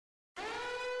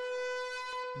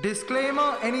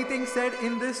Disclaimer, anything said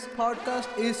in this podcast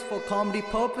is for comedy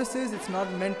purposes. It's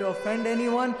not meant to offend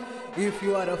anyone. If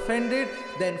you are offended,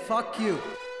 then fuck you.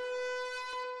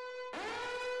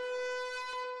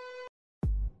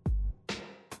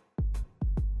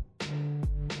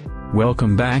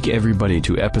 Welcome back everybody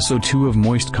to episode 2 of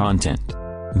Moist Content.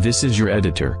 This is your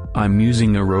editor. I'm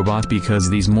using a robot because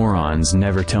these morons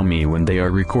never tell me when they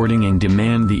are recording and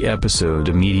demand the episode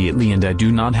immediately, and I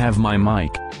do not have my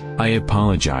mic. I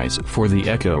apologize for the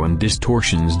echo and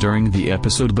distortions during the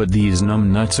episode, but these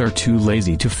numbnuts are too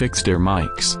lazy to fix their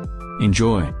mics.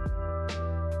 Enjoy.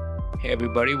 Hey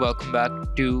everybody, welcome back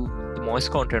to the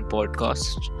Moist Content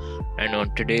Podcast. And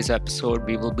on today's episode,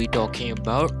 we will be talking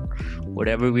about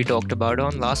whatever we talked about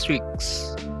on last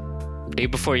week's, day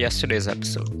before yesterday's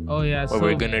episode. Oh yeah, Or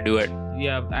we're gonna do it.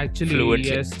 Yeah, actually, fluently.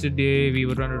 yesterday we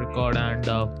were trying to record, and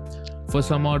for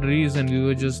some odd reason we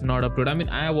were just not up to it. I mean,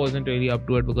 I wasn't really up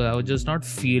to it because I was just not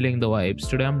feeling the vibes.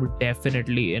 Today I'm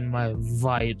definitely in my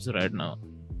vibes right now,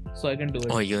 so I can do it.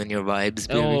 Oh, you and your vibes,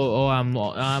 baby. I'm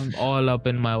all up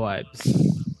in my vibes,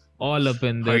 all up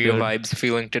in How there. are your dude. vibes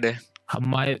feeling today?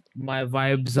 My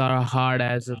vibes are hard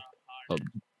as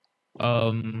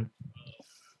A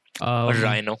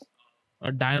rhino.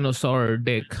 a dinosaur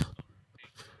dick.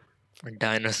 A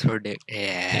dinosaur dick.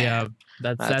 Yeah. Yeah,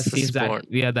 that That's the seems sport.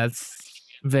 that's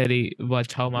very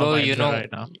much how my Well, vibes you know, are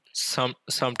right now.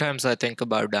 Sometimes I think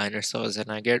about dinosaurs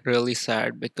and I get really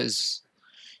sad because,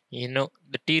 the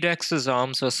T-Rex's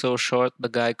arms were so short, the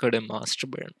guy couldn't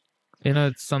masturbate.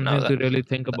 It's something Now to that- really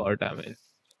think about.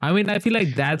 I mean, I feel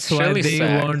like that's It's why really they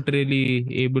sad. weren't really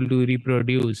able to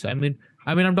reproduce. I mean,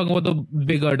 I'm talking about the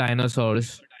bigger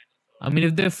dinosaurs. I mean,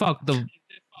 if they fuck, the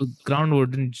ground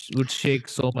would shake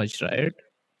so much, right?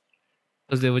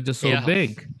 Because they were just so Yeah.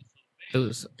 big. It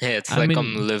was, Yeah, it's I like mean-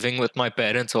 I'm living with my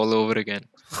parents all over again.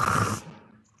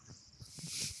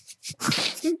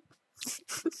 I'm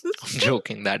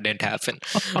joking, that didn't happen.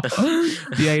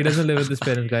 yeah, he doesn't live with his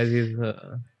parents, guys.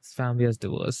 His family has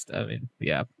divorced. I mean,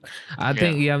 yeah. I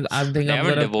think They I'm haven't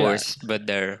gonna divorced, but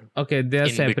they're Okay, they're in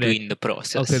separate. between the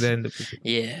process. Okay, then.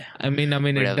 Yeah, I mean, it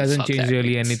Whatever the doesn't fuck change that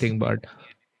really means. anything, but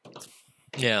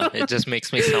yeah, it just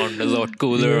makes me sound a lot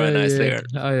cooler when I say it.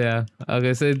 Oh yeah.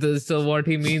 Okay, so what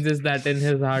he means is that in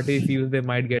his heart he feels they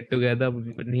might get together,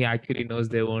 but he actually knows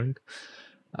they won't.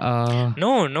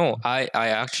 No, I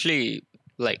actually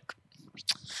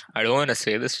I don't want to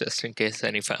say this just in case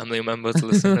any family members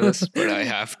listen to this, but I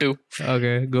have to.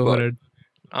 Okay, go But- for it.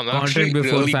 I'm Content actually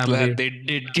before really family. glad they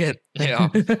did get. Yeah,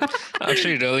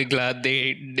 actually really glad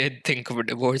they did think of a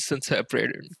divorce and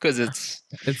separated because it's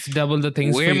It's double the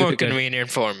things for way you more to get. convenient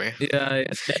for me. Yeah,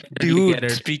 definitely get Dude,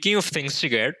 it. speaking of things to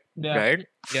get, Yeah. right?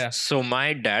 Yeah. So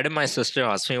my dad and my sister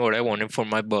asked me what I wanted for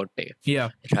my birthday,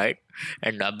 Yeah. right?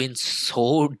 And I've been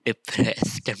so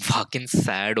depressed and fucking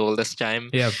sad all this time.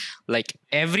 Yeah. Like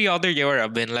every other year,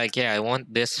 I've been like, yeah, I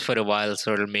want this for a while,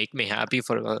 so it'll make me happy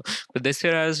for a while. But this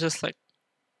year, I was just like,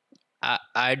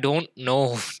 I don't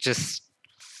know. Just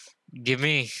give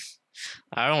me,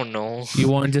 I don't know. You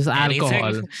want just Anything.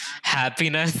 alcohol.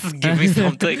 Happiness. Give me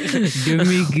something.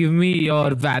 give me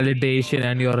your validation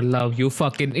and your love, you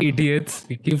fucking idiots.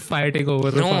 You keep fighting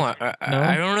over the No, fuck-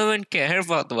 I don't even care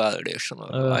about the validation.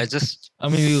 I just, I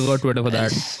mean, you got Twitter for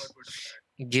that.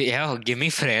 give me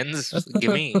friends.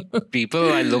 Give me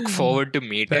people I look forward to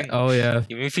meeting. Oh yeah.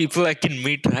 Give me people I can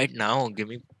meet right now.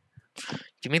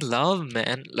 Give me love,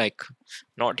 man. Like,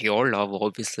 not your love,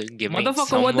 obviously. Give me Motherfucker,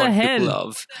 someone what the hell? to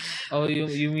love. Oh,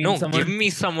 you mean No, someone? give me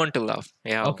someone to love.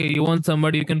 Yeah. Okay, you want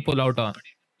somebody you can pull out on.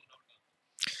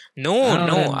 No, Oh,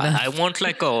 no. then- I want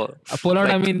like a. Pull out,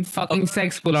 I Like- mean fucking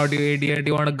sex pull out, you idiot.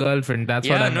 You want a girlfriend. That's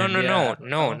what Yeah, I no, meant. no,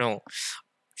 Yeah. no.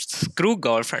 Screw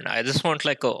girlfriend. I just want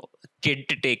like a kid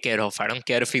to take care of. I don't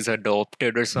care if he's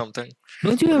adopted or something.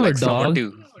 Don't you have Like a someone dog?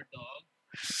 to.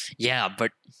 Yeah,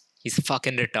 but he's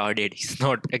fucking retarded. He's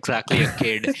not exactly a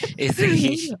kid, is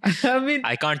he? I mean,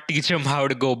 I can't teach him how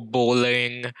to go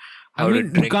bowling, I how mean, to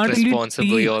you drink can't really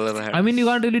responsibly, teach- all of that. I mean, you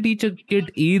can't really teach a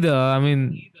kid either. I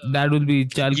mean, that would be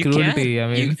child You cruelty. can.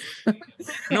 I mean,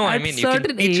 No, I at mean, you can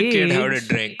certain teach a kid how to age-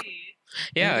 drink.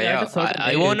 Yeah, At a yeah. certain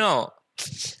I age. wanna.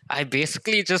 I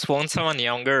basically just want someone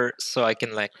younger so I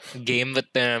can like game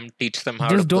with them, teach them how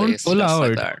just to play don't pull stuff out.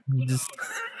 like that. Just...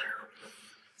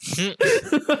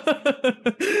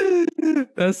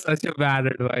 That's such a bad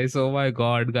advice. Oh my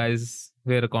god, guys,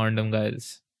 wear a condom,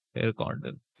 guys. Wear a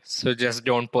condom. So just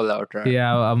don't pull out, right?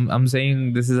 Yeah, I'm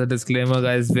saying this is a disclaimer,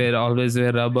 guys. Always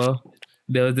wear rubber.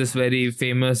 There was this very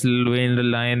famous Lil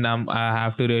Wayne line. I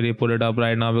have to really pull it up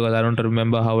right now because I don't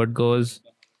remember how it goes.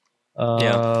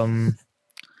 Yeah.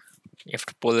 You have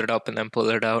to pull it up and then pull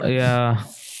it out. Yeah.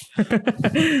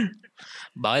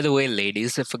 By the way,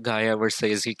 ladies, if a guy ever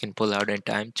says he can pull out in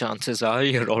time, chances are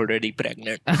you're already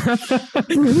pregnant.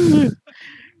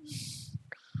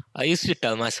 I used to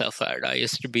tell myself that. I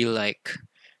used to be like,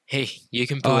 hey, you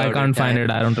can pull I out in can't find time.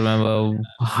 it. I don't remember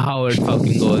how it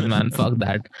fucking goes, man. Fuck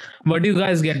that. But you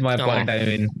guys get my point. I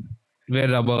mean, wear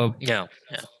rubber, Yeah.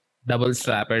 double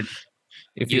strap it.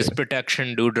 If Use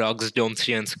protection, do drugs, don't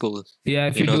stay in school.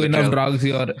 if You you know do the enough drill. drugs,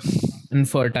 you're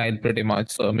infertile pretty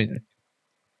much. So I mean,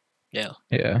 Yeah.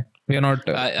 We're not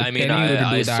I mean, telling you to do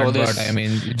I saw that, but this. I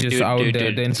mean, just out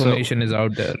there, the information is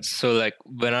out there. So, like,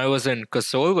 when I was in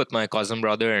Kasol with my cousin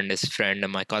brother and his friend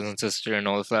and my cousin sister and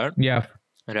all of that, Yeah,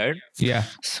 right? yeah.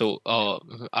 So,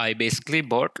 I basically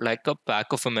bought like a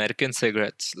pack of American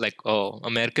cigarettes, like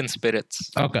American spirits.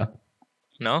 Okay.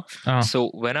 No? So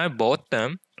when I bought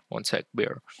them, one sec,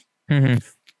 beer.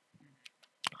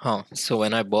 So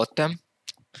when I bought them,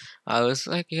 I was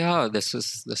like, yeah, this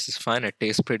is fine. It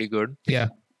tastes pretty good. Yeah.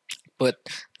 But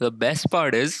the best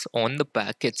part is on the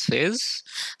pack it says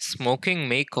smoking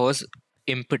may cause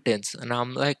impotence, and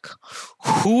I'm like,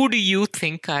 who do you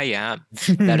think I am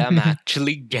that I'm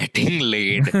actually getting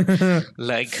laid?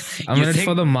 Like, I mean, you it's think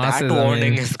for the masses. that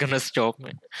warning is gonna stop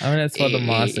me? I mean, it's for the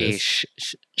masses.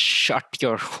 Shut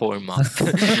your whore mouth.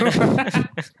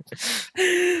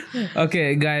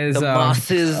 Okay, guys. The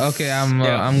masses. Okay,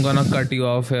 I'm gonna cut you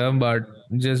off here, but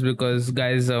just because,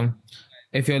 guys,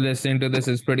 if you're listening to this,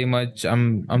 it's pretty much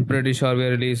I'm pretty sure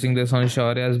we're releasing this on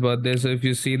Shaurya's birthday. So if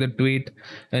you see the tweet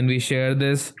and we share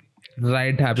this,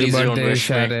 right, happy Please don't birthday, wish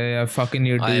me. Shaurya. Yeah, fucking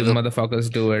you do, motherfuckers,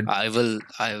 do it. I will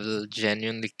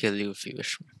genuinely kill you if you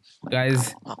wish me.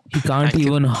 Guys, he can't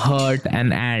even hurt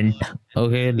an ant,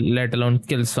 okay, let alone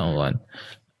kill someone.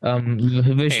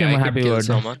 Wish him a happy birthday.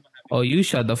 Someone. Oh, you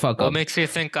shut the fuck up. What makes you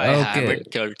think I haven't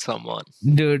killed someone?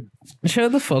 Dude,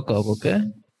 shut the fuck up,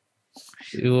 okay?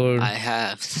 I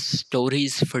have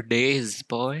stories for days,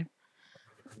 boy.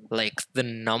 Like the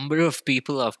number of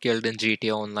people I've killed in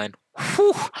GTA Online.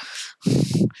 Whew.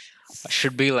 I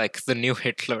should be like the new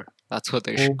Hitler. That's what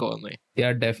they should call me.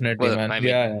 Yeah, definitely, man. I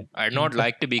mean, I'd not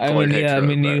like to be called Hitler. Yeah, I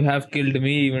mean, you have killed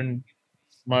me even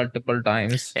multiple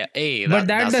times. Yeah, hey, but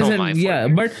that doesn't. Not my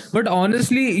fault. But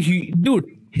honestly, dude,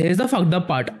 here's the fucked up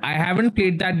part. I haven't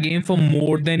played that game for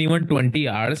more than even 20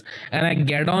 hours, and I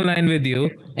get online with you,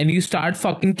 and you start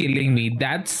fucking killing me.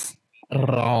 That's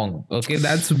wrong. Okay,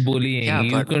 that's bullying. Yeah,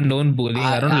 you condone bullying.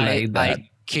 I don't like that. I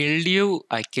killed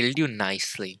you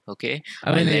nicely, okay?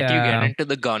 I let you get into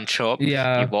the gun shop.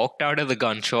 Yeah. You walked out of the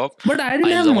gun shop. But I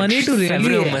didn't have money to really... I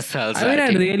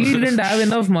really didn't have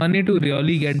enough money to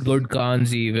really get good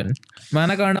guns even.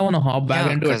 Man, I kind of want to hop back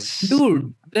into it.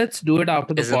 Dude, let's do it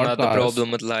after the podcast. Isn't that the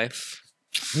problem with life?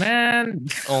 Man.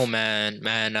 Oh,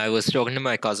 man. I was talking to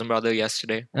my cousin brother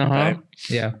yesterday. Right?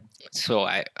 Yeah. So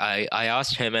I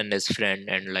asked him and his friend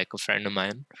and like a friend of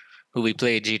mine who we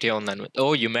play GTA Online with.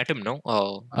 Oh, you met him, no?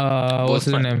 Oh, what's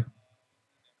his name?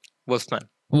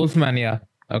 Wolfman, yeah.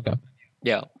 Okay.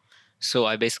 Yeah. So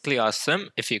I basically asked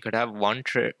him, if you could have one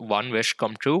wish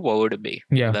come true, what would it be?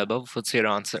 Yeah. Weber, what's your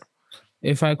answer?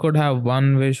 If I could have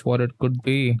one wish, what it could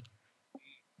be?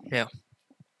 Yeah.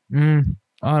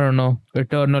 I don't know.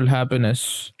 Eternal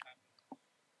happiness.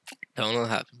 Eternal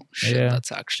happiness. Shit,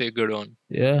 that's actually a good one.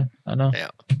 Yeah, I know. Yeah.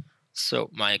 So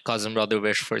my cousin brother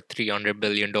wished for $300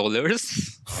 billion. Right?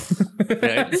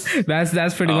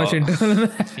 That's pretty much internal.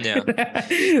 Yeah.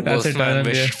 Wolfman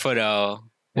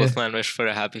wished for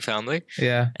a happy family.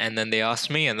 Yeah. And then they asked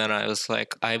me, and then I was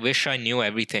like, I wish I knew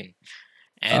everything.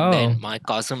 And then my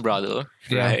cousin brother,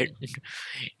 right?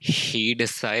 He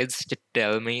decides to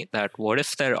tell me that what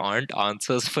if there aren't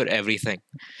answers for everything?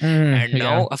 And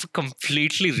now I've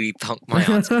completely rethunk my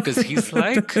answer because he's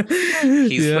like,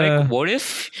 what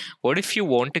if you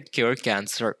want to cure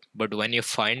cancer, but when you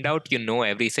find out you know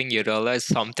everything, you realize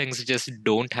some things just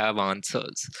don't have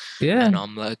answers. Yeah. And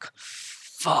I'm like,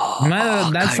 fuck,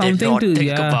 man, that's something to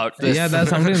think about this. Yeah,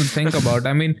 that's something to think about.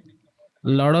 I mean, a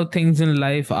lot of things in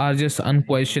life are just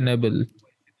unquestionable.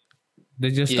 They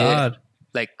just are.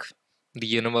 Like the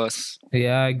universe.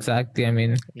 Yeah, exactly. I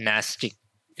mean, nasty.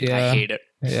 Yeah. I hate it.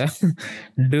 Yeah.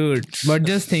 Dude, but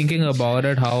just thinking about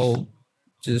it, how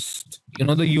just,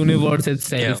 the universe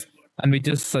itself, and we're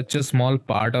just such a small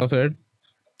part of it.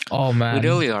 Oh, man. We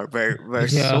really are. We're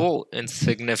so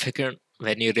insignificant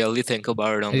when you really think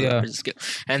about it on the scale.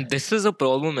 And this is a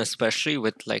problem, especially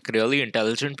with like really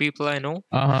intelligent people I know.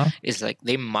 Is like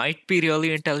they might be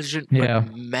really intelligent,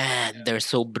 but man, they're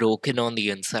so broken on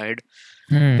the inside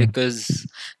because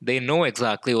they know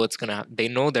exactly what's gonna happen. They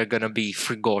know they're gonna be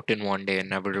forgotten one day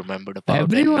and never remembered about.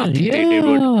 Everyone, and nothing they did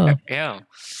would,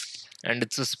 And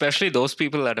it's especially those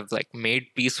people that have like made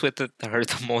peace with it that are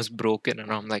the most broken.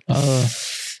 And I'm like,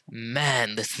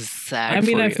 man, this is sad. I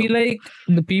mean, for I you. feel like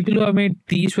the people who have made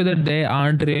peace with it, they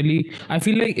aren't really. I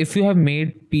feel like if you have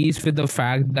made peace with the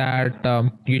fact that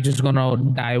you're just gonna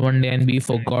die one day and be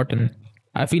forgotten,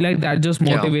 I feel like that just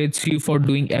Yeah. motivates you for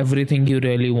doing everything you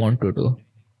really want to do.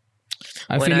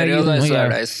 I When feel I like you, realized yeah.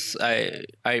 that,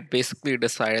 I basically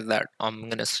decided that I'm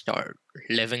gonna start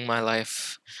living my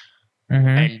life Mm-hmm.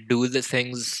 and do the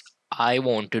things I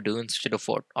want to do instead of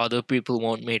what other people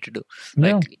want me to do.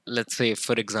 Yeah. Like, let's say,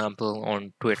 for example,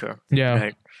 on Twitter, Yeah.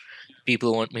 right?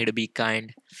 People want me to be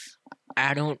kind.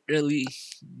 I don't really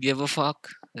give a fuck,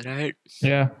 right?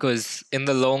 Yeah. Because in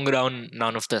the long run,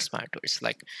 none of this matters.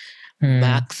 Like, Hmm.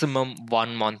 maximum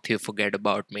 1 month, you forget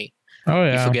about me. Oh You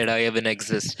yeah. forget I even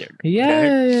existed. Yeah,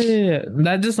 right? yeah.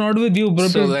 That's just not with you, bro.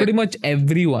 So, like, Pretty much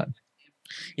everyone.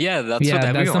 yeah, that's with Yeah,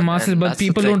 everyone. that's the masses, and but that's the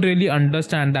people thing. don't really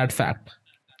understand that fact.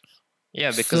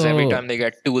 Yeah, because every So- time they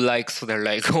get 2 likes, they're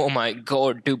like, "Oh my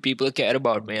god, 2 people care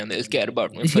about me, and they'll care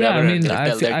about me Yeah, forever, I and mean, they'll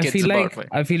tell their I kids feel about like me."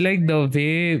 I feel like the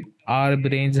way our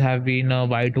brains have been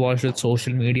whitewashed with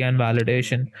social media and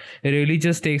validation, it really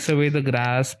just takes away the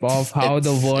grasp of how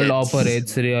the world It's-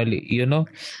 operates. Really, you know,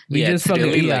 we Yeah, just it's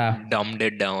forget. really Yeah, like dumbed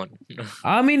it down.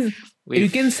 I mean, you We've-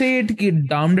 can say it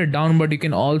dumbed it down, but you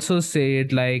can also say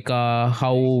it like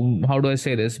how do I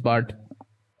say this? But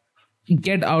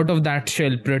get out of that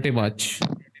shell pretty much.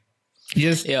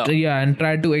 Just Yeah. and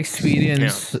try to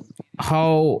experience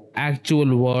how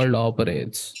actual world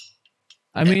operates.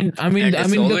 I mean, And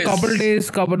it's the always-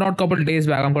 not couple days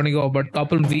back. I'm going to go, but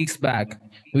couple weeks back,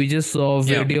 we just saw a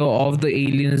Yeah. video of the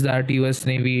aliens that U.S.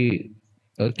 Navy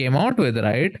came out with,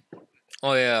 right?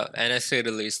 Oh yeah, NSA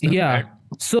released them, Yeah. right?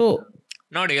 So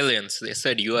Not aliens, they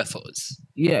said UFOs.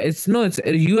 yeah, it's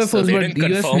UFOs, So they but didn't the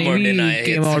U.S. confirm or Navy deny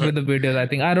came it. out with the videos. I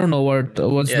think I don't know what's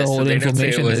Yeah, the so whole they didn't say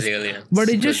it information was is, aliens, but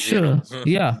it just 'cause, you know.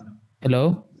 yeah.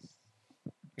 Hello.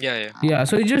 Yeah. Yeah,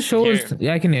 so it just shows. you.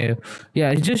 Yeah, I can hear you.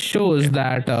 Yeah, it just shows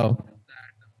that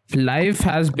life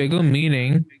has bigger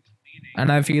meaning,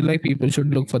 and I feel like people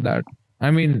should look for that.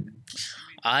 I mean,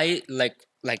 I like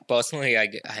personally,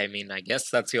 I mean, I guess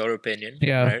that's your opinion,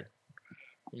 Yeah. right?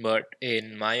 But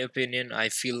in my opinion, I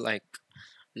feel like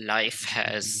life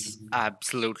has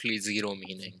absolutely zero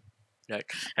meaning, right?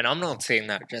 And I'm not saying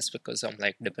that just because I'm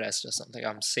like depressed or something.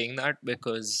 I'm saying that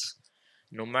because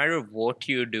no matter what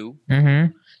you do,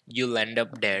 mm-hmm, you'll end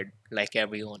up dead like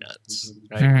everyone else,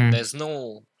 right? Mhm. There's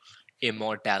no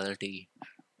immortality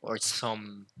or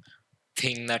some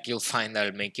thing that you'll find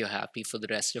that'll make you happy for the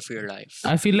rest of your life.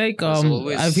 I feel like There's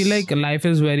I feel like life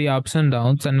is very ups and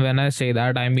downs, and when I say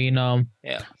that, I mean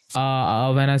Yeah.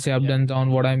 when I say up and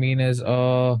down, what I mean is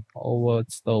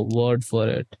what's the word for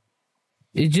it?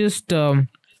 It's just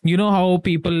you know how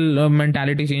people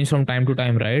mentality change from time to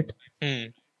time, right? Hmm.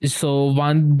 So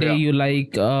one day Yeah. you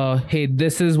like, hey,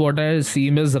 this is what I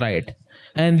seem is right,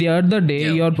 and the other day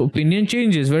Yeah. your opinion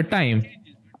changes with time,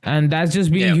 and that's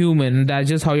just being Yeah. human. That's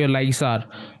just how your likes are,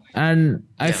 and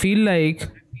I Yeah. feel like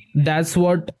that's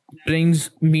what brings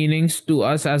meanings to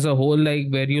us as a whole.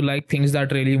 Like where you like things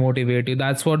that really motivate you.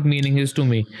 That's what meaning is to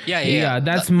me. Yeah.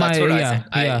 That's Tha- my that's what I yeah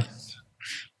think. yeah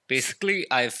Basically,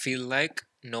 I feel like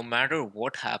no matter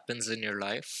what happens in your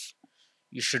life,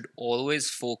 you should always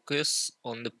focus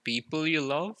on the people you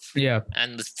love yeah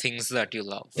and the things that you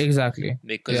love. exactly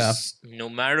Because no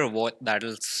matter what,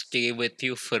 that'll stay with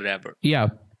you forever. yeah.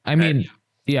 I mean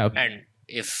yeah And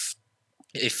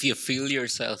if you feel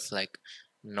yourself like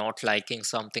not liking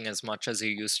something as much as you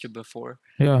used to before,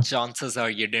 yeah. chances are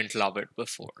you didn't love it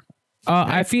before.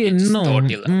 I feel You just no. thought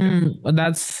you loved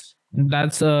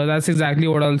That's exactly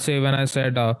what I'll say when I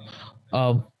said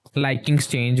likings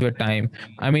change with time.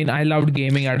 I mean, I loved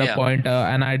gaming at a Yeah. point,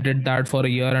 and I did that for a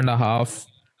year and a half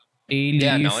daily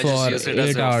Yeah, now I just for use it as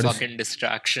 8 a hours. fucking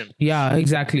distraction. Yeah,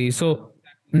 exactly. So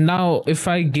now, if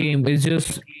I game, it's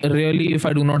just really if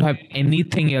I do not have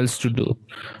anything else to do.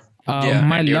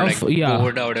 My and you're love, like yeah.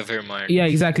 bored out of your mind. Yeah,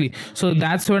 exactly. So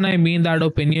that's when I mean that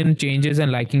opinion changes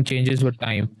and liking changes with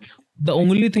time. The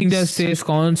only thing that stays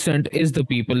constant is the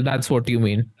people. That's what you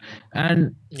mean.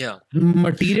 And Yeah.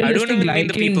 materialistic I don't even mean liking.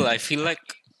 the people. I feel like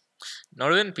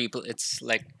not even people. It's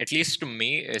like, at least to me,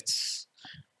 it's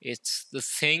the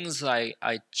things I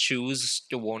choose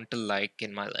to want to like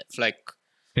in my life.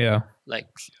 Yeah. Like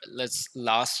let's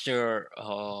last year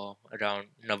around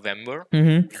November,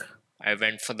 Mm-hmm. I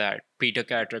went for that Peter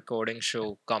Cat recording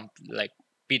show,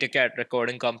 Peter Cat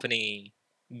recording company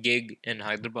gig in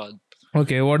Hyderabad.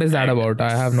 Okay, what is that And about?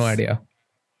 I have no idea.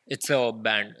 It's a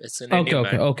band. It's an Okay, Indian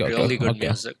okay, band. okay, Really good okay.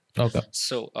 music. Okay.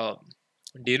 So,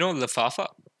 do you know Lifafa?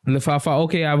 Lifafa.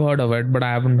 Okay, I've heard of it, but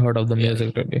I haven't heard of the Yeah,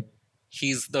 music really.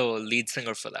 he's the lead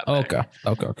singer for that band. Okay,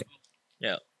 okay, okay.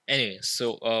 Yeah. Anyway,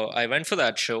 so I went for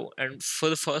that show, and for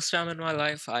the first time in my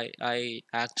life, I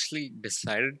actually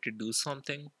decided to do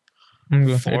something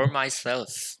for Okay.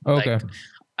 myself. Okay. Like,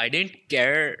 I didn't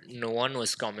care. No one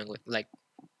was coming with like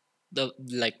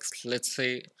let's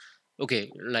say,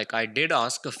 okay, like I did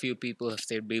ask a few people if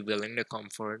they'd be willing to come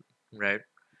for it, right?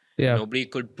 Yeah. Nobody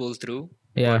could pull through.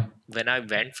 Yeah. But when I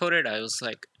went for it, I was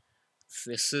like,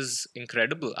 this is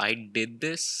incredible. I did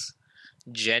this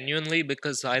genuinely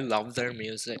because I love their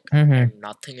music, Mm-hmm. and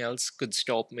nothing else could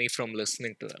stop me from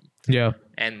listening to them. Yeah.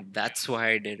 And that's why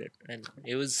I did it. And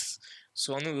it was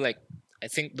one of like, I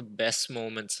think, the best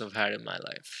moments I've had in my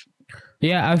life.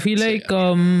 Yeah, I feel So, like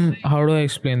yeah. how do I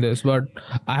explain this? But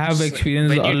I have So,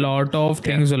 experienced when a you, lot of yeah,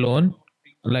 things alone.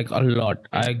 Like a lot.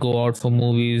 I go out for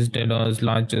movies, dinners,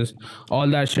 lunches, all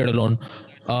that shit alone.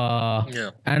 yeah,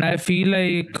 And I feel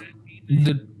like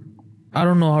the I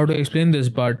don't know how to explain this,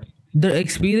 but the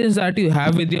experience that you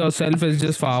have with yourself is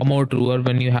just far more truer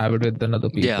when you have it with another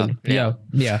people. yeah,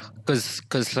 Yeah.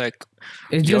 because like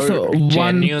It's just you're one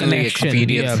genuinely connection.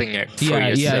 Yeah. experiencing it for Yeah,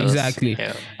 yourself. exactly.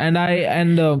 Yeah, And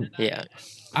yeah,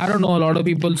 I don't know a lot of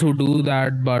people who do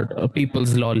that, but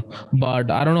people's lol. But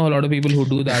I don't know a lot of people who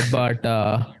do that, but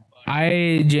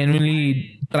I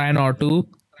genuinely try not to.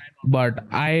 But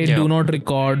I yeah. do not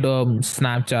record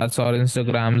Snapchats or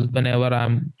Instagrams whenever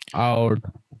I'm out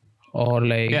or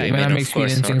like Yeah, I when mean, I'm of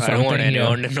course experiencing not. I don't want something. Yeah,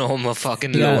 anyone to know I'm a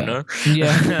fucking yeah, loner.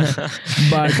 yeah.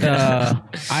 But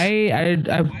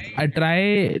I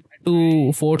try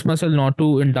to force myself not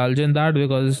to indulge in that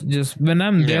because just when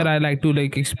I'm there, Yeah, I like to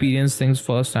like experience things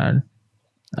firsthand.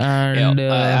 yeah. And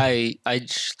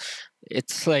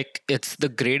It's like it's the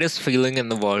greatest feeling in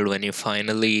the world when you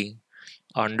finally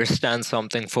understand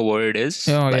something for what it is.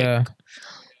 oh Like, yeah,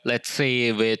 let's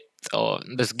say with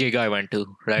this gig I went to,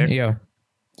 right? yeah,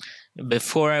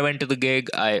 Before I went to the gig,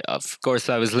 of course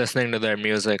I was listening to their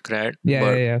music, right? yeah, yeah,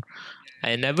 But yeah.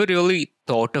 I never really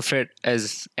thought of it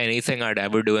as anything I'd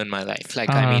ever do in my life. Like,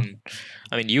 Uh-huh.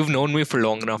 I mean, you've known me for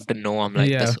long enough to know I'm like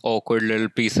Yeah, this awkward little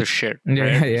piece of shit, yeah,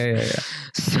 right? yeah, yeah, yeah.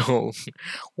 So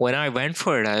when I went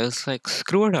for it, I was like,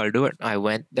 screw it, I'll do it. I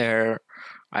went there,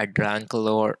 I drank a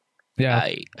lot, Yeah,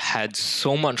 I had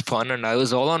so much fun, and I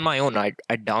was all on my own. I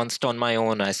danced on my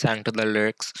own, I sang to the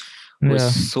lyrics. It was yeah.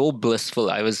 so blissful.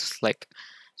 I was like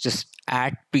just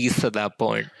at peace at that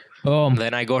point. Oh,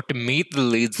 Then I got to meet the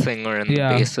lead singer and the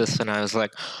yeah. bassist, and I was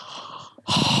like,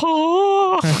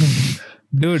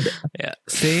 Dude, yeah,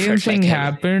 same felt like thing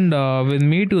heaven. happened with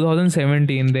me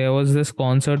 2017. There was this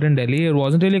concert in Delhi. It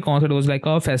wasn't really a concert, it was like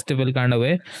a festival kind of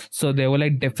way. So there were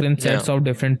like different Yeah, sets of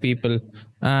different people.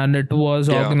 And it was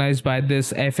yeah, organized by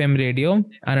this FM radio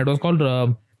and it was called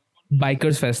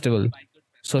Bikers Festival.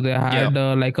 So they yeah, had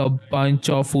like a bunch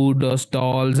of food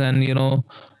stalls and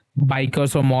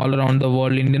bikers from all around the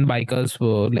world. Indian bikers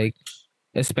were like,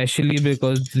 especially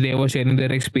because they were sharing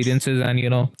their experiences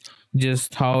and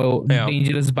just how yeah,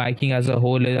 dangerous biking as a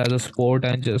whole is as a sport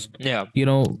and just yeah,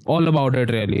 all about it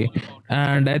really.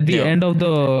 And at the yeah. end of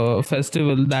the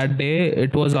festival that day,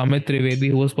 it was Amit Trivedi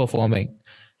who was performing,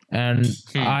 and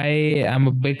Hmm. I am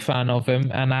a big fan of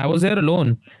him, and I was there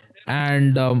alone.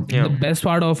 And the Yeah, best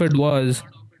part of it was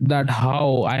that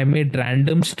how I made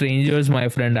random strangers my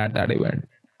friend at that event.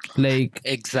 Like,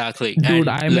 exactly. dude, And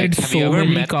I made like, have you so ever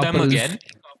many met them couples. again?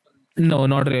 No,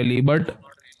 not really, but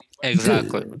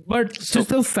Exactly. So, just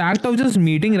the fact of just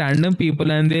meeting random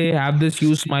people and they have this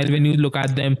huge smile when you look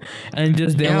at them, and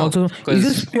just them yeah, also, it's because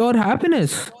just pure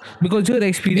happiness because you're yeah,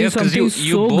 experiencing because something you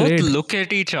so both great. look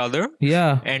at each other,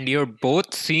 Yeah, and you're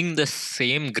both seeing the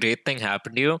same great thing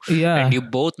happen to you, and yeah, you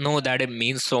both know that it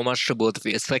means so much to both of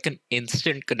you. It's like an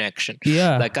instant connection.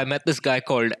 yeah. Like, I met this guy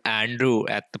called Andrew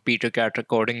at the Peter Cat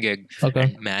recording gig, Okay.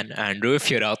 and man, Andrew,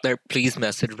 if you're out there, please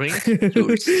message me.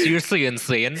 You're seriously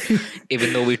insane.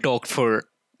 Even though we talked for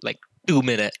like 2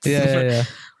 minutes. Yeah, yeah, yeah.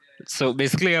 So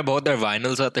basically, I bought their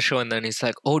vinyls at the show, and then he's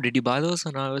like, "Oh, did you buy those?"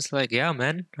 And I was like, "Yeah,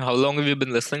 man. How long have you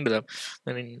been listening to them?"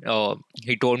 I mean,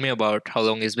 he told me about how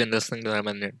long he's been listening to them,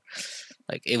 and then,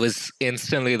 like, it was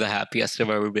instantly the happiest I've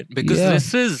ever been, because Yeah,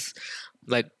 this is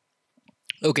like,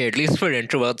 okay, at least for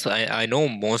introverts, I know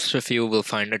most of you will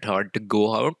find it hard to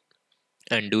go out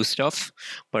and do stuff,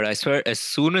 but I swear, as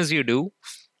soon as you do,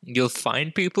 you'll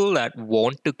find people that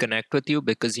want to connect with you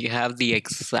because you have the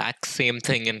exact same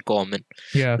thing in common.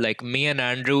 yeah, Like, me and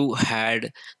Andrew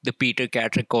had the Peter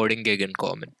Cat recording gig in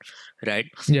common, right?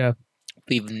 yeah,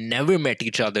 We've never met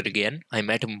each other again. I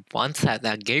met him once at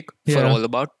that gig for yeah. all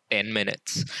about 10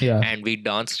 minutes. Yeah. And we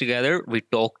danced together, we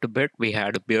talked a bit, we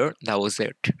had a beer, that was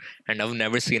it. And I've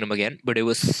never seen him again, but it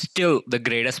was still the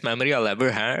greatest memory I'll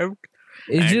ever have.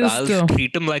 It's And just I'll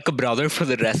treat him like a brother for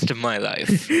the rest of my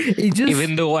life, it just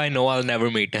even though I know I'll never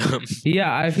meet him.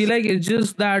 yeah, I feel like it's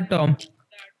just that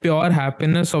pure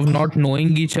happiness of not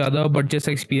knowing each other but just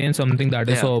experience something that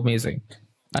is Yeah. so amazing.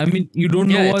 I mean, you don't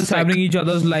know Yeah, what's it's like- happening in each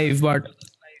other's life, but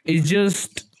it's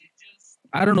just,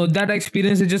 I don't know, that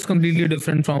experience is just completely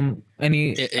different from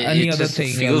any It other just thing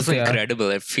feels else. Yeah. incredible.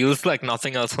 It feels like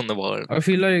nothing else in the world. I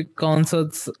feel like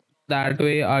concerts that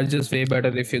way are just way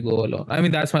better if you go alone. I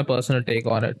mean, that's my personal take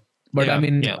on it. But I Yeah,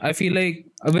 mean, yeah. I feel like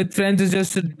with friends it's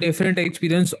just a different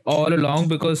experience all along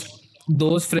because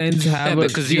those friends have Yeah, a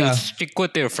because you stick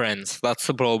with your friends. That's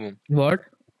the problem. what?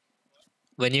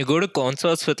 When you go to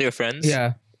concerts with your friends,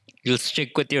 Yeah. you'll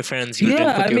stick with your friends. You'll drink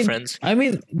Yeah, with I your mean, friends.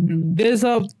 there's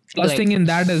a plus Like- thing in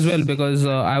that as well because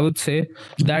I would say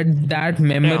that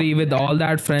memory with all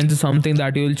that friends is something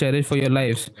that you will cherish for your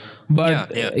lives.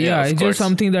 But Yeah, of it's course. just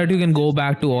something that you can go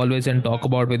back to always and talk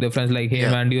about with your friends. Like, hey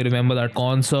Yeah. man, do you remember that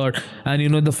concert? And you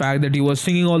know the fact that you were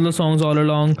singing all the songs all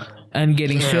along and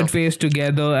getting shit faced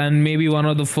together, and maybe one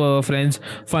of the friends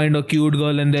find a cute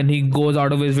girl and then he goes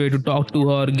out of his way to talk to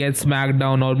her, get smacked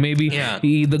down, or maybe Yeah.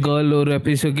 the girl or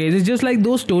reciprocates. It's just like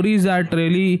those stories that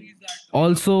really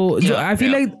also I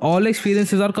feel like all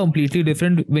experiences are completely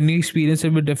different when you experience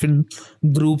it with different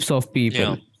groups of people.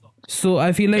 Yeah. So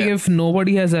I feel like if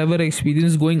nobody has ever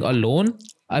experienced going alone,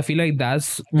 I feel like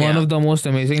that's one of the most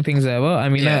amazing things ever. I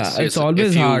mean, Yes, it's yes,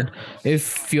 always if you- hard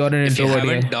if you're an If you introvert.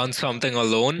 haven't Yeah. done something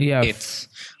alone, Yeah. it's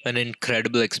an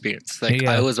incredible experience. Like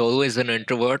Yeah. I was always an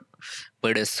introvert,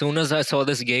 but as soon as I saw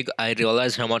this gig, I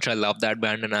realized how much I love that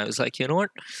band, and I was like, you know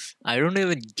what? I don't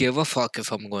even give a fuck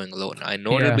if I'm going alone. I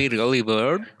know Yeah. it'll be really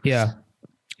weird. Yeah.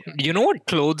 You know what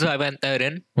clothes I went there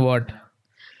in? What?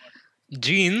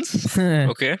 Jeans,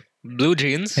 okay, blue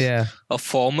jeans, Yeah. a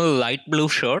formal light blue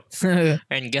shirt,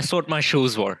 and guess what my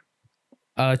shoes were?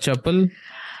 Chapel.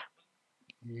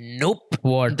 Nope.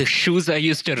 What? The shoes I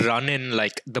used to run in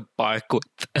like the park with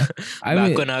I back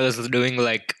mean- when I was doing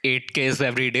like 8Ks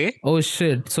every day. Oh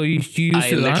shit! So you used I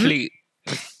to run? literally,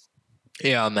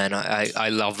 yeah, man, I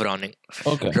love running.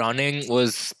 Okay. Running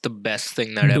was the best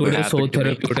thing that Dude, ever it's so happened to me.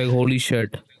 therapeutic. Holy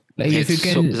shit! Like if you It's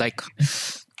can like,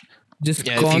 just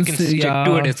yeah, if you can constantly, stick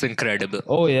to it, it's incredible.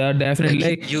 Oh yeah, definitely.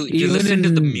 Like, Like you even listen to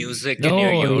the in- music in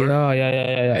your ear,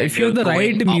 yeah. and If you have the you're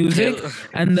right going music uphill.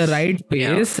 and the right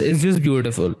Yeah. pace, it's just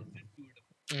beautiful.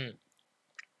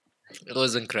 It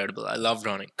was incredible. I love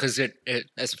running because it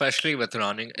especially with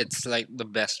running, it's like the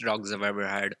best drugs I've ever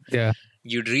had. Yeah,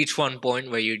 You'd reach one point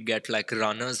where you'd get like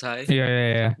runner's high,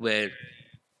 yeah. where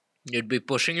you'd be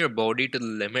pushing your body to the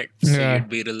limit, so Yeah. you'd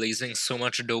be releasing so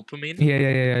much dopamine,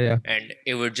 Yeah. and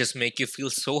it would just make you feel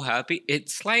so happy.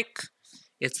 It's like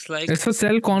It's a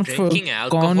self drinking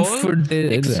alcohol,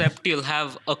 confidence. except you'll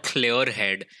have a clear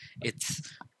head. It's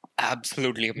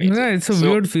absolutely amazing. Yeah, it's a So,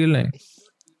 weird feeling.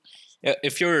 yeah,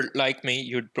 if you're like me,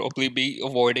 you'd probably be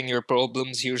avoiding your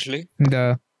problems usually,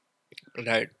 Yeah,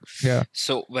 right? yeah,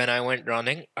 So when I went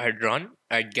running, I'd run,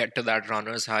 I'd get to that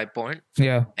runner's high point,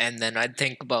 yeah. and then I'd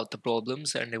think about the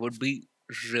problems, and it would be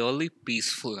really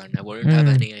peaceful, and I wouldn't have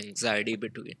any anxiety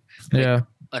between Yeah,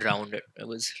 around it. It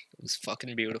was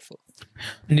fucking beautiful.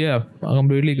 yeah. I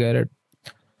completely get it.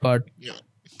 But Yeah.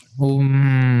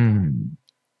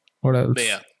 what else? But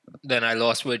yeah, then I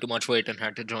lost way too much weight and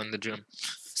had to join the gym.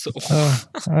 So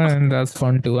And that's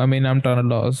fun too. I mean, I'm trying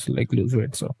to lose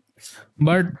weight, so.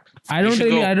 But I don't should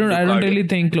really, go I don't do cardio. really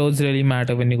think clothes really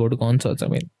matter when you go to concerts. I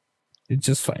mean, it's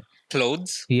just fine.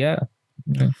 clothes, Yeah.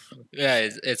 yeah,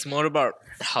 it's more about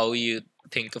how you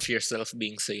think of yourself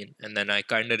being seen, and then I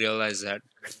kind of realized that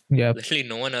Yeah. literally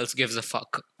no one else gives a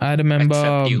fuck. I remember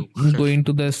Except you. going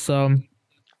to this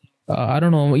I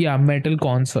don't know, metal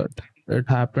concert. It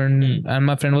happened and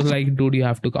my friend was like, dude, you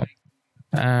have to come.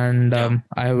 And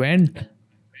I went,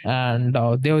 and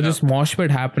there was this mosh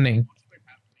pit happening.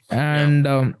 And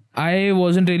I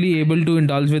wasn't really able to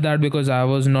indulge with that because I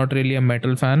was not really a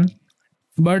metal fan.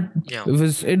 But Yeah.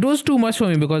 it was too much for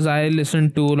me because I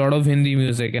listened to a lot of Hindi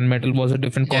music and metal was a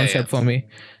different Yeah, concept yeah. for me.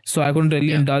 So I couldn't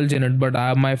really indulge in it. But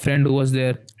my friend who was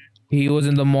there, he was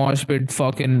in the mosh pit,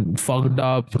 fucking fucked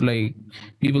up, like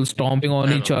people stomping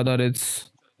on each other.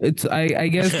 I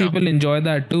guess people enjoy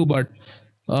that too, but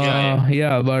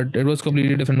but it was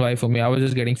completely different vibe for me. I was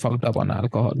just getting fucked up on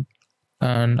alcohol,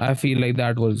 and I feel like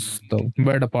that was the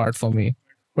better part for me.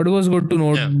 But it was good to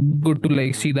know, good to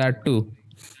like see that too,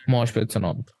 mosh pits and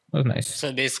all. It was nice.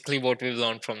 So basically, what we've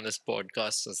learned from this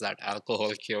podcast is that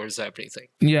alcohol cures everything.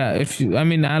 Yeah,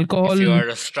 alcohol. If you are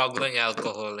a struggling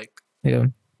alcoholic, Yeah,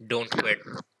 Don't quit.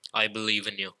 I believe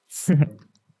in you.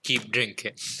 Keep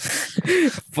drinking.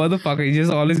 Motherfucker, you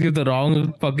just always give the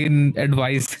wrong fucking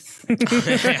advice.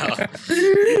 Yeah.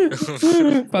 Wait,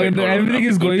 Fucking hold on. everything I'll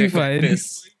is go going take a fine.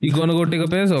 piss. You gonna go take a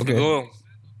piss? Okay. Go.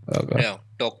 Okay. Yeah.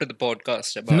 Talk to the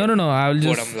podcast No, about no. I'll what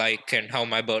just. I'm like and how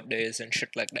my birthday is and shit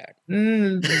like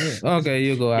that. Okay,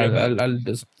 you go. You're back. I'll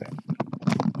just.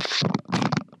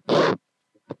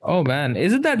 Oh man,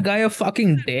 isn't that guy a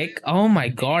fucking dick? Oh my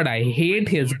god, I hate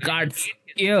his guts.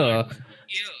 Yeah,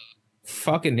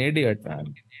 fucking idiot,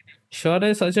 man. Sure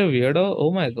is such a weirdo.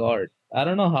 Oh my god, I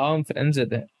don't know how I'm friends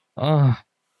with him. Oh,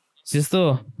 it's just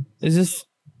though, it's just.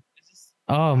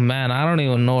 Oh man, I don't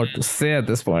even know what to say at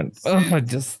this point. Oh,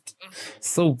 just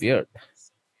so weird.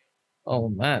 Oh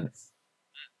man,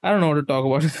 I don't know what to talk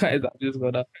about, guys. I'm just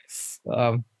gonna.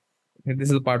 Um, this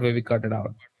is the part where we cut it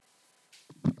out.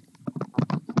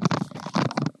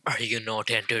 Are you not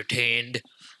entertained?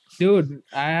 Dude,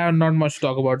 I have not much to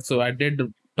talk about, so I did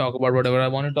talk about whatever I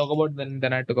want to talk about.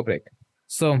 Then I took a break.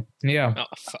 So yeah, Oh,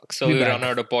 fuck. So we we run back.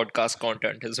 out of podcast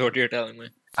content, is what you're telling me.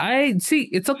 I see.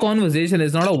 It's a conversation.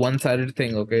 It's not a one-sided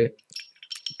thing. Okay.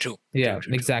 True. Yeah. True,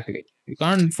 true. Exactly. You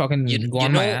can't fucking go You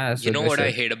on my know, ass. you with know this what I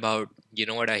shit. hate about, you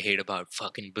know what I hate about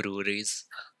fucking breweries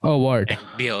Oh what? and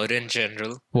beer in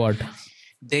general. What?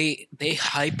 They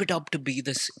hype it up to be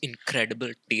this incredible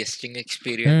tasting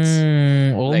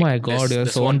experience. Oh Like my god, you're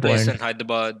this so one on place point. in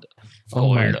Hyderabad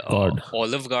Oh my called god.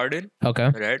 Olive Garden, Okay.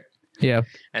 right? Yeah.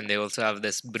 And they also have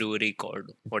this brewery called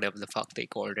whatever the fuck they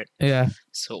called it. Yeah.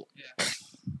 So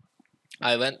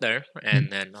I went there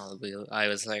and then I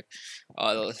was like,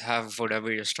 I'll have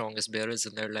whatever your strongest beer is,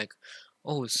 and they're like,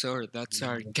 oh sir, that's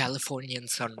our Californian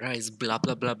sunrise, blah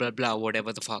blah blah blah blah,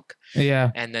 whatever the fuck.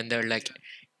 Yeah. And then they're like,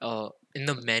 in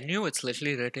the menu it's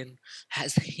literally written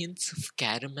has hints of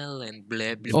caramel and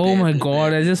blah blah Oh blah my blah, god,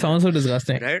 blah, it just blah, sounds so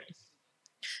disgusting. right?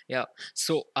 Yeah.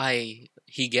 So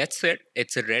he gets it.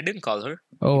 It's red in color.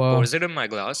 Oh wow. Pours it in my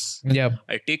glass. Yeah.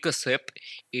 I take a sip.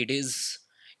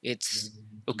 It's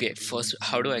okay. First,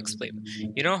 how do I explain?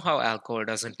 You know how alcohol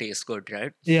doesn't taste good,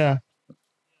 right? Yeah.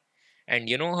 And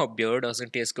you know how beer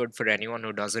doesn't taste good for anyone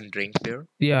who doesn't drink beer?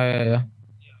 Yeah.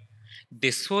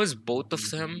 This was both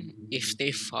of them, if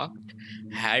they fucked,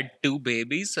 had two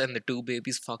babies, and the two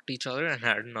babies fucked each other and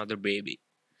had another baby.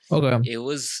 Okay. It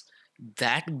was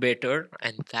that bitter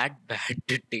and that bad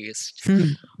to taste.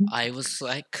 I was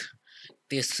like,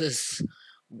 this is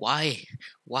why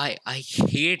I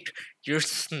hate your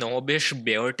snobbish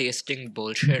beer tasting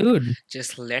bullshit. Dude.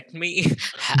 Just let me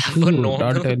have a Dude, I'll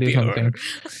normal tell you beer. something.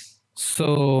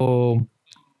 So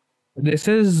this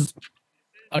is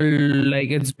like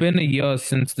it's been a year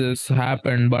since this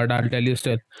happened, but I'll tell you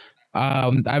still.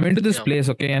 I went to this Yeah. place,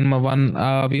 okay, and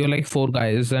we were like 4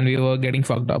 guys, and we were getting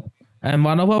fucked up. And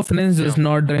one of our friends does Yeah.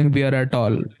 not drink beer at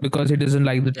all because he doesn't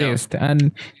like the Yeah. taste,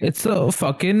 and it's not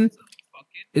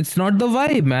the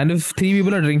vibe, man. If 3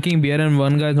 people are drinking beer and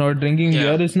one guy is not drinking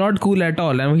Yeah. beer, it's not cool at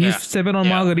all. And he's Yeah. sipping on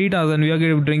Yeah. margaritas, and we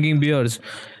are drinking beers.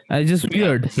 And it's just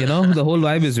weird, you know. The whole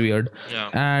vibe is weird. Yeah.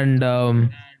 And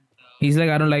he's like,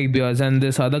 I don't like beers. And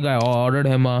this other guy ordered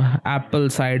him a apple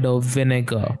cider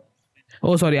vinegar.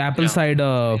 Oh, sorry, apple Yeah.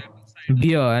 cider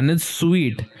beer, and it's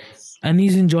sweet. And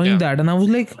he's enjoying Yeah. that. And I was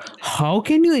like, how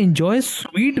can you enjoy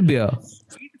sweet beer?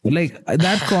 Like,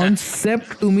 that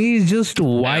concept to me is just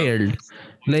wild.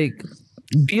 Like,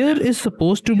 beer is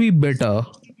supposed to be bitter.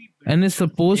 And it's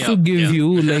supposed to Yeah, give yeah.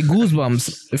 you like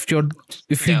goosebumps if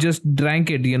you Yeah. just drank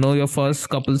it, you know, your first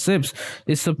couple sips.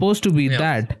 It's supposed to be Yeah.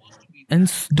 that.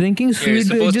 And drinking You're sweet beer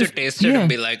supposed just to taste it and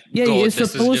be like, yeah, God, it's this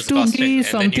is supposed to disgusting. be And then you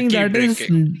something keep that is.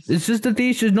 drinking. It's just the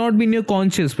taste should not be in your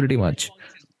conscious, pretty much.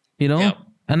 You know. Yeah.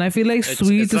 And I feel like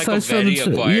sweet It's is like a such very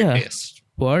acquired yeah. taste.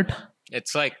 What?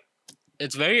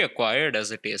 It's very acquired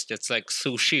as a taste. It's like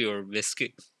sushi or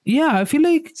whiskey. Yeah, I feel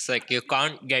like It's like you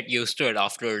can't get used to it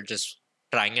after just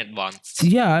trying it once.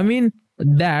 yeah. I mean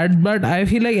that, but I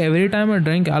feel like every time I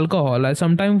drink alcohol, I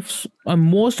sometimes,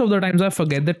 most of the times, I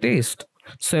forget the taste.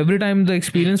 So every time the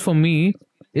experience for me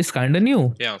is kind of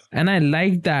new. Yeah. And I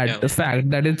like that Yeah. the fact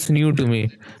that it's new to me.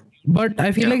 But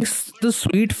I feel Yeah. like the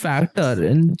sweet factor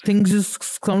and things just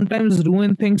sometimes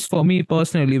ruin things for me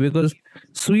personally, because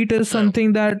sweet is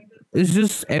something that is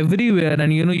just everywhere,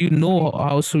 and you know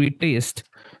how sweet tastes.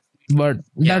 But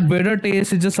Yeah. that bitter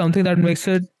taste is just something that makes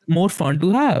it more fun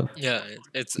to have. Yeah,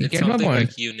 it's You it's get my something point?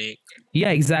 like unique. Yeah,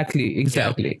 exactly.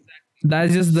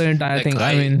 That's just the entire Like thing.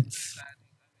 I mean,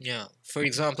 yeah. For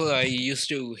example, I used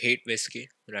to hate whiskey,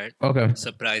 right? okay.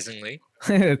 Surprisingly,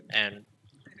 and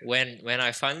when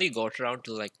I finally got around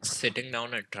to like sitting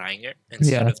down and trying it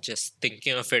instead Yeah. of just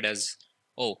thinking of it as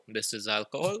oh, this is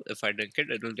alcohol. If I drink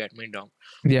it, it'll get me down.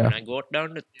 Yeah. When I got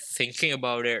down to thinking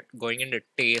about it, going into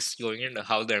taste, going into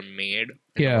how they're made, and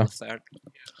Yeah. all of that,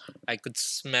 I could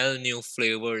smell new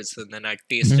flavors, and then I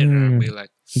tasted it and I'd be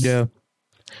like, Yeah.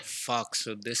 fuck,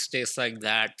 so this tastes like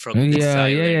that from this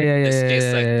island. Yeah. This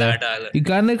tastes like that island. You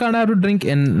kind of have to drink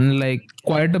in like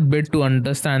quite a bit to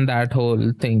understand that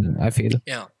whole thing, I feel.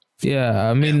 Yeah. Yeah,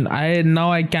 I mean,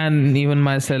 I can even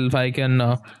myself, I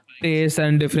can taste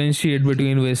and differentiate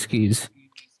between whiskeys,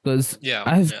 because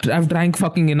I've drank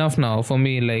fucking enough now for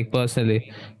me, like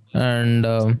personally, and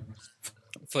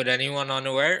for anyone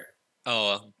unaware,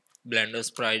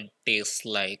 Blender's Pride tastes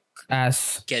like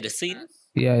ass. kerosene.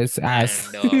 Yeah, it's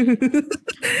ass. And,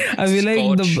 I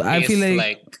feel Scotch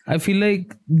I feel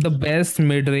like the best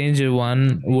mid-range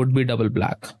one would be double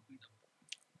black.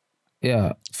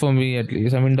 Yeah, for me at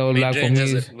least. I mean, double black for me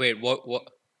is... Wait,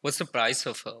 what's the price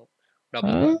of a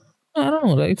double? I don't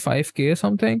know, like 5K or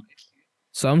something.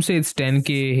 Some say it's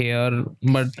 10K here,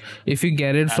 but if you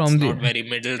get it from not very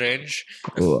middle range.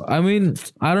 I mean,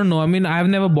 I don't know. I mean, I've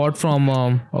never bought from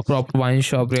a proper wine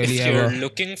shop really if ever. If you're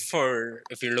looking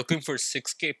for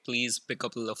 6K, please pick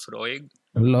up Lafroig.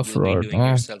 Lafroig. You'll be doing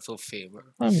yourself a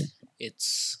favor. I mean,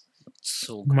 it's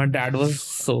so good. My dad was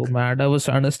so mad. I was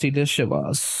trying to steal his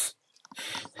Shivas.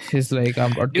 He's like,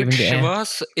 I'm not giving the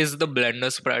Shivas is the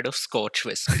Blender's Pride of Scotch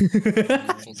whiskey.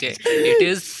 Okay, it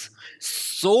is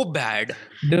so bad.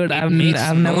 Dude, I've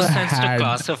never no sense had, to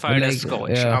classify it as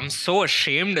Scotch. Yeah. I'm so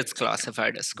ashamed it's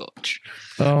classified as Scotch.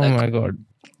 Oh my god.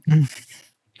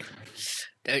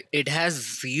 It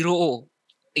has zero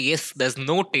taste. There's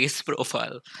no taste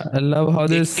profile. I love how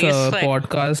this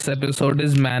podcast episode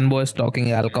is man boys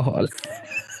talking alcohol.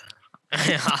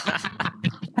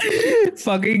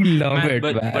 Fucking love it,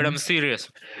 man. But I'm serious.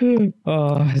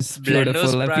 Oh, it's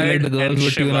beautiful. I feel like the girls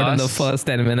would tune out in the first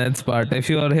 10 minutes, but if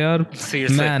you are here,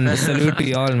 seriously. Man, salute to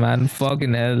y'all, man.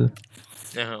 Fucking hell.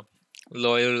 Yeah.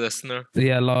 Loyal listener.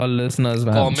 Yeah, loyal listeners,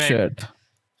 man. Shit.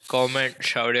 Comment,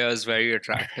 Shaurya is very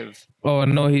attractive. Oh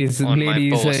no, he's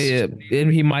ladies.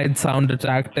 He might sound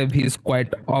attractive. He's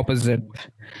quite opposite.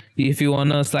 If you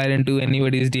wanna slide into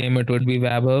anybody's DM, it would be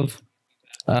Vaibhav.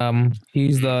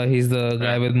 He's the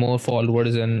guy with more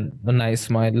followers and a nice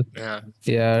smile.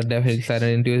 Yeah, definitely slide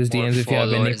into his DMs if you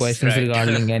have any questions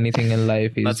regarding anything in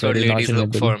life. He's That's what ladies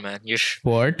look for, man. You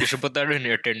what? You should put that in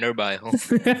your Tinder bio. Like,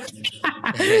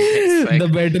 the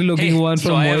better looking one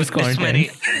from Moist content.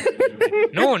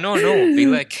 No. Be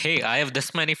like, hey, I have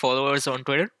this many followers on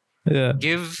Twitter. Yeah.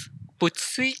 Give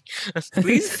Putsi,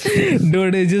 please.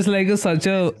 Dude, it's just like such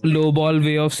a lowball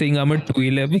way of saying I'm a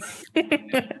Tweelab.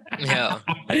 Yeah.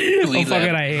 Oh,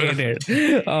 fucking, I hate it.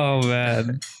 Oh,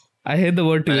 man. I hate the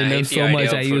word Tweelab so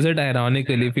much. I use it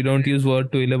ironically. If you don't use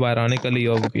word Tweelab ironically,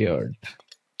 you're weird.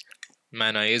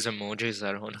 Man, I use emojis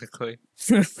ironically.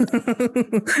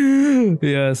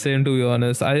 Yeah, same to be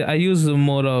honest. I use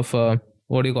more of,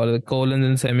 what do you call it, colons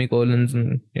and semicolons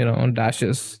and,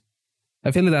 dashes. I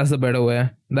feel like that's the better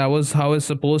way. That was how it's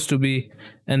supposed to be.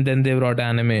 And then they brought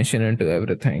animation into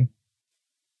everything.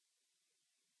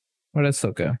 But it's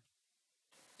okay.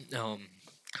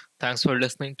 Thanks for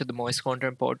listening to the Moist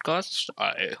Content Podcast.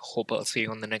 I hope I'll see you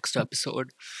on the next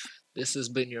episode. This has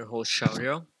been your host,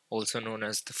 Shaurya, also known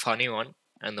as the funny one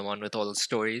and the one with all the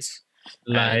stories.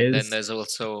 Lies. And then there's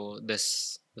also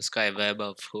this guy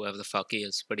Vaibhav, whoever the fuck he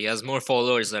is, but he has more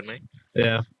followers than me.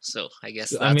 Yeah. So I guess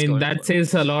that's that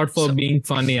says a lot for being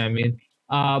funny.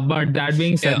 But that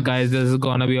being said, guys, this is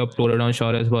gonna be uploaded on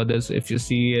Shaurya's birthday. If you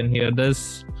see and hear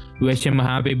this, wish him a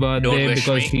happy birthday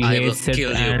because he hates it,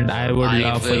 and I would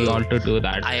love for you all to do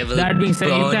that. That being said,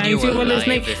 thank you for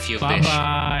listening. Bye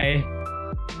bye.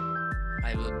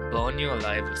 I will burn you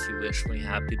alive if you wish me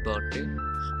happy birthday,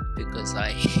 because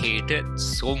I hate it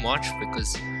so much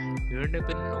because you didn't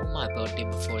even know my birthday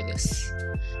before this.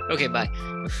 Okay, bye.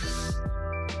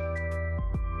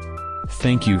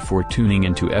 Thank you for tuning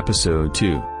into episode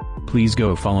 2. Please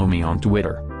go follow me on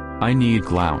Twitter. I need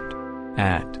clout.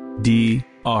 At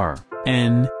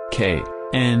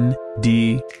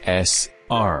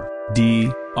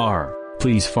DRNKNDSRDR.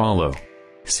 Please follow.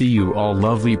 See you all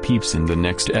lovely peeps in the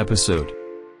next episode.